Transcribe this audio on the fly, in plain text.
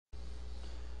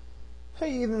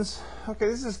Hey, Evans. Okay,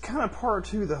 this is kind of part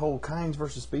two of the whole kinds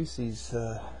versus species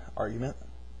argument.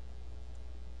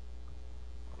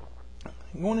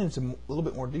 Going into a little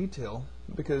bit more detail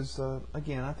because,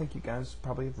 again, I think you guys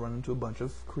probably have run into a bunch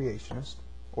of creationists,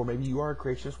 or maybe you are a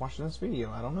creationist watching this video,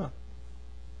 I don't know.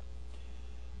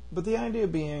 But the idea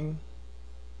being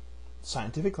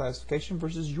scientific classification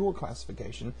versus your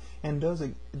classification, and does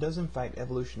in fact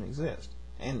evolution exist?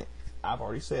 And I've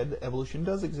already said that evolution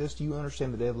does exist. You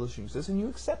understand that evolution exists, and you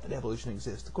accept that evolution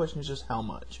exists. The question is just how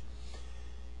much.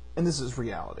 And this is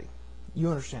reality. You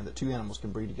understand that two animals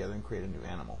can breed together and create a new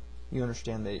animal. You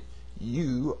understand that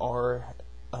you are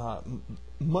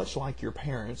much like your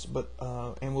parents, but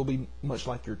and will be much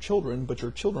like your children, but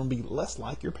your children will be less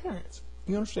like your parents.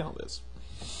 You understand all this.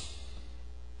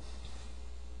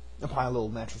 Apply a little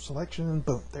natural selection, and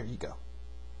boom, there you go.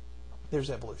 There's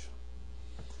evolution.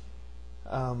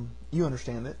 You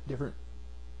understand that different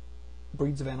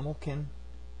breeds of animal can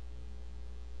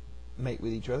mate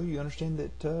with each other. You understand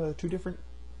that two different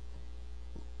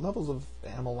levels of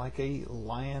animal, like a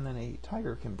lion and a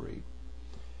tiger, can breed.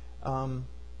 Can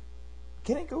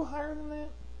it go higher than that?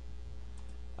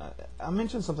 I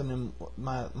mentioned something in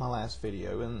my last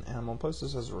video, and I'm going to post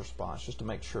this as a response just to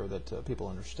make sure that people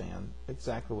understand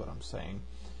exactly what I'm saying,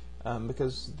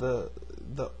 because the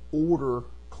order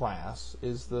class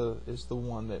is the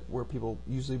one where people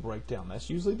usually break down. That's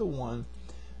usually the one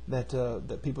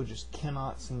that people just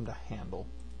cannot seem to handle.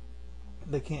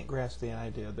 They can't grasp the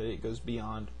idea that it goes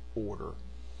beyond order.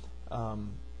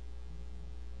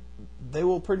 They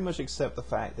will pretty much accept the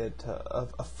fact that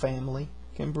a family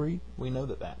can breed. We know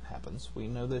that happens. We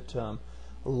know that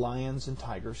lions and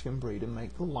tigers can breed and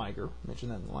make the liger. I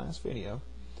mentioned that in the last video.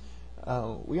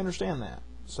 We understand that.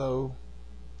 So,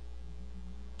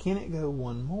 can it go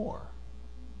one more?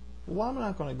 Well, I'm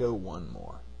not going to go one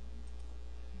more.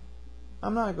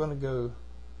 I'm not going to go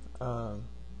well,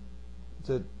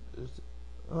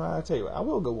 I tell you what, I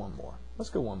will go one more. Let's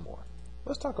go one more.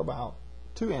 Let's talk about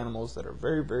two animals that are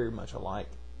very, very much alike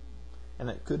and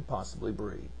that could possibly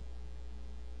breed.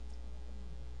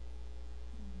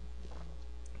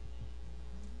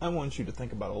 I want you to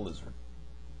think about a lizard.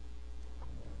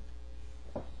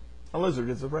 A lizard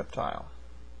is a reptile.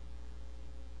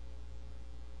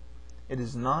 It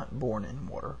is not born in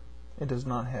water. It does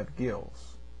not have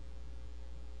gills.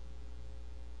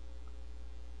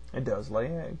 It does lay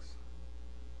eggs.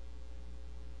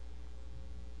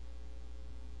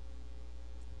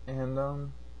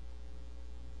 And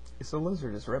it's a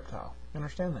lizard, it's a reptile. You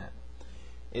understand that?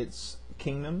 Its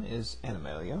kingdom is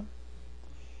Animalia.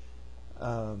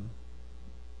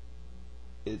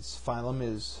 Its phylum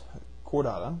is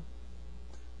Chordata.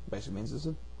 Basically means it's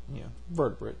a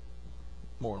vertebrate,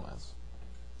 more or less.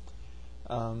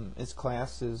 Its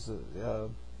class is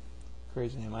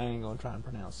crazy name. I ain't gonna try and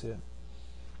pronounce it.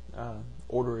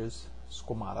 Order is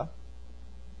Squamata,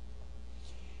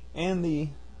 and the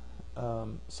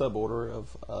suborder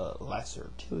of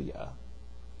Lacertilia.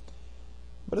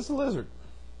 But it's a lizard.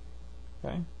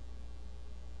 Okay.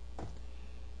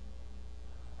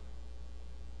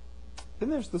 Then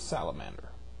there's the salamander.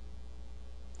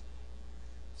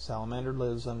 Salamander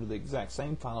lives under the exact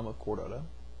same phylum of Chordata.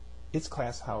 Its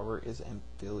class, however, is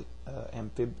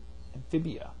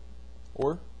amphibia,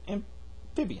 or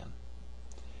amphibian.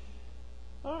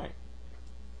 Alright.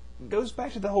 It goes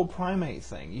back to the whole primate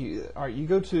thing. You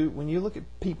go to, when you look at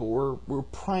people, we're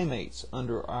primates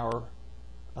under our,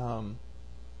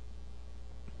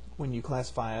 when you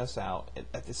classify us out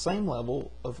at the same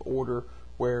level of order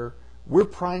where we're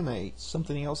primates,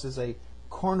 something else is a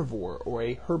carnivore or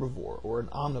a herbivore or an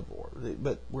omnivore,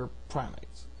 but we're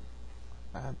primates.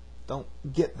 I don't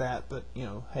get that, but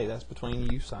hey, that's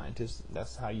between you scientists.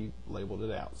 That's how you labeled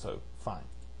it out, so fine,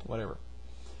 whatever.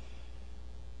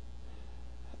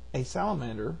 A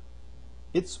salamander,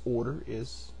 its order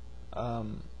is,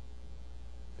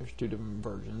 there's two different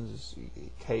versions,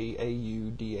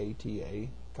 Kaudata,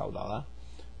 Caudata,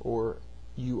 or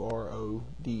Urodela,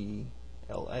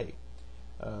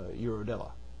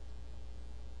 Urodela.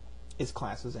 Its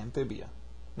class is Amphibia.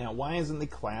 Now, why isn't the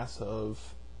class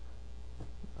of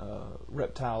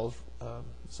reptiles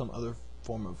some other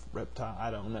form of reptile?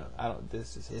 I don't know.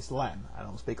 It's Latin. I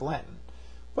don't speak Latin.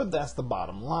 But that's the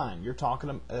bottom line. You're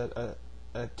talking a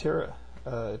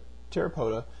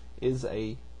theropoda is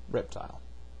a reptile,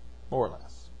 more or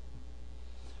less.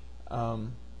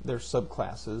 There's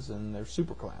subclasses and there's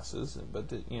superclasses,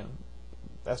 but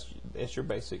that's your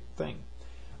basic thing.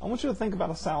 I want you to think about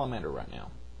a salamander right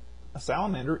now. A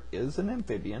salamander is an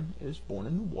amphibian. It is born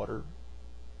in the water,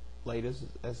 laid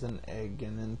as an egg,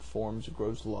 and then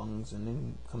grows lungs, and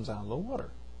then comes out of the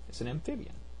water. It's an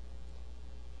amphibian.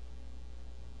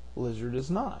 Lizard is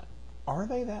not. Are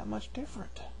they that much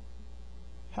different?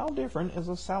 How different is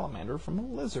a salamander from a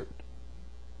lizard?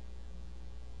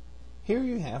 Here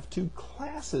you have two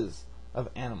classes of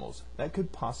animals that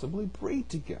could possibly breed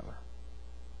together.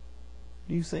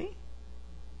 Do you see?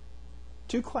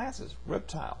 Two classes,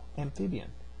 reptile,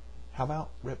 amphibian. How about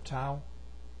reptile,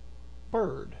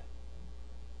 bird?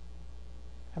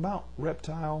 How about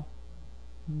reptile,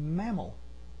 mammal?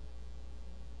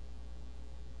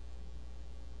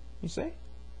 You see?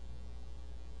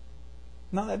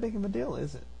 Not that big of a deal,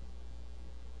 is it?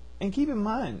 And keep in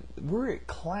mind, we're at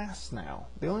class now.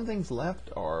 The only things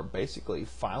left are basically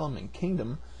phylum and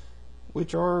kingdom,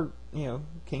 which are,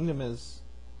 kingdom is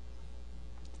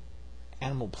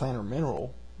animal, plant, or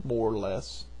mineral, more or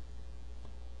less.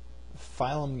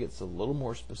 Phylum gets a little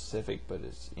more specific, but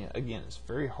it's, again, it's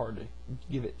very hard to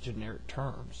give it generic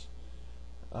terms.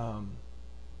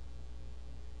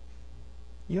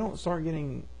 You don't start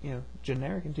getting,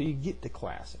 generic until you get to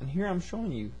class. And here I'm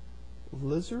showing you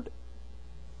lizard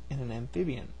and an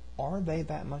amphibian. Are they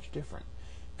that much different?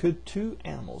 Could two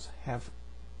animals have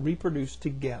reproduced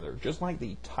together, just like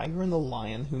the tiger and the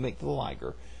lion who make the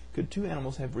liger? Could two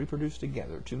animals have reproduced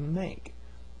together to make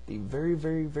the very,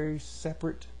 very, very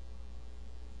separate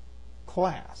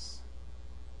class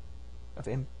of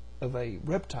a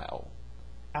reptile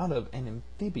out of an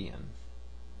amphibian?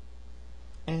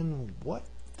 And what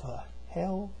the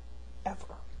hell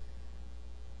ever?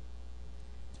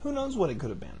 Who knows what it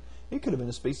could have been? It could have been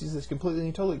a species that's completely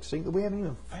and totally extinct that we haven't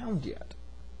even found yet.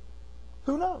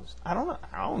 Who knows? I don't know.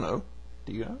 I don't know.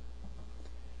 Do you know?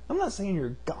 I'm not saying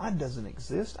your God doesn't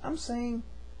exist. I'm saying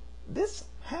this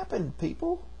happened,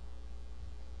 people.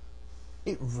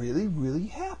 It really, really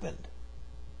happened.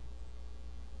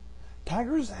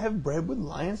 Tigers have bred with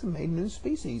lions and made new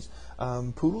species.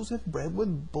 Poodles have bred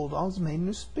with bulldogs and made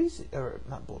new species. Or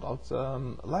not bulldogs,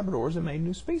 Labradors and made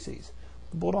new species.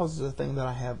 The bulldogs is a thing that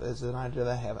I have, is an idea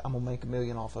that I have. I'm going to make $1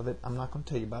 million off of it. I'm not going to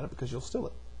tell you about it because you'll steal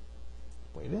it.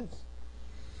 The way it is.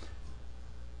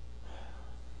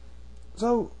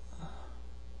 So,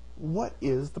 what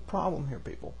is the problem here,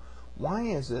 people? Why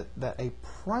is it that a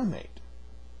primate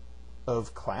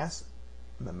of class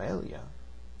Mammalia,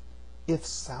 if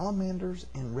salamanders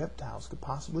and reptiles could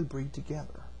possibly breed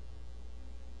together,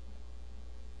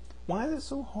 why is it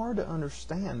so hard to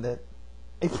understand that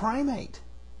a primate,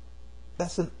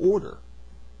 that's an order,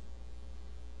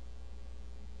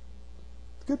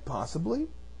 could possibly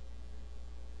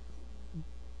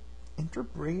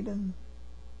interbreed and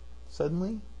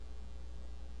suddenly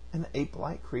an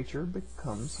ape-like creature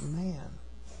becomes man?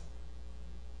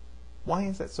 Why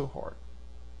is that so hard?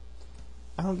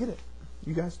 I don't get it.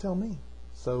 You guys tell me.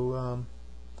 So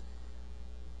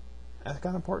that's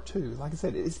kind of part two. Like I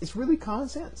said, it's really common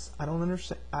sense. I don't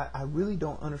understand. I really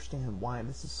don't understand why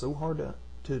this is so hard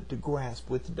to grasp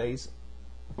with today's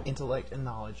intellect and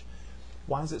knowledge.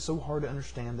 Why is it so hard to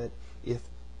understand that if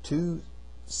two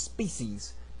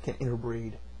species can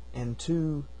interbreed and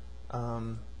two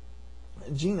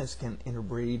genus can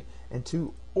interbreed and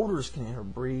two orders can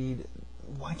interbreed,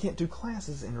 why can't two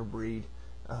classes interbreed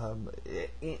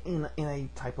in a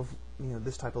type of,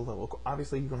 this type of level?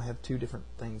 Obviously you're going to have two different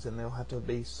things and they'll have to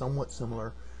be somewhat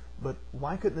similar, but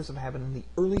why couldn't this have happened in the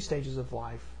early stages of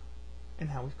life and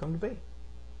how we've come to be?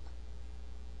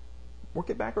 Work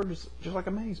it backwards just like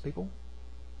a maze, people.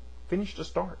 Finish to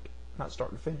start, not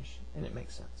start to finish, and it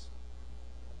makes sense.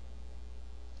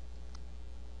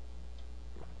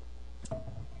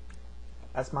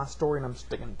 That's my story and I'm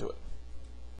sticking to it.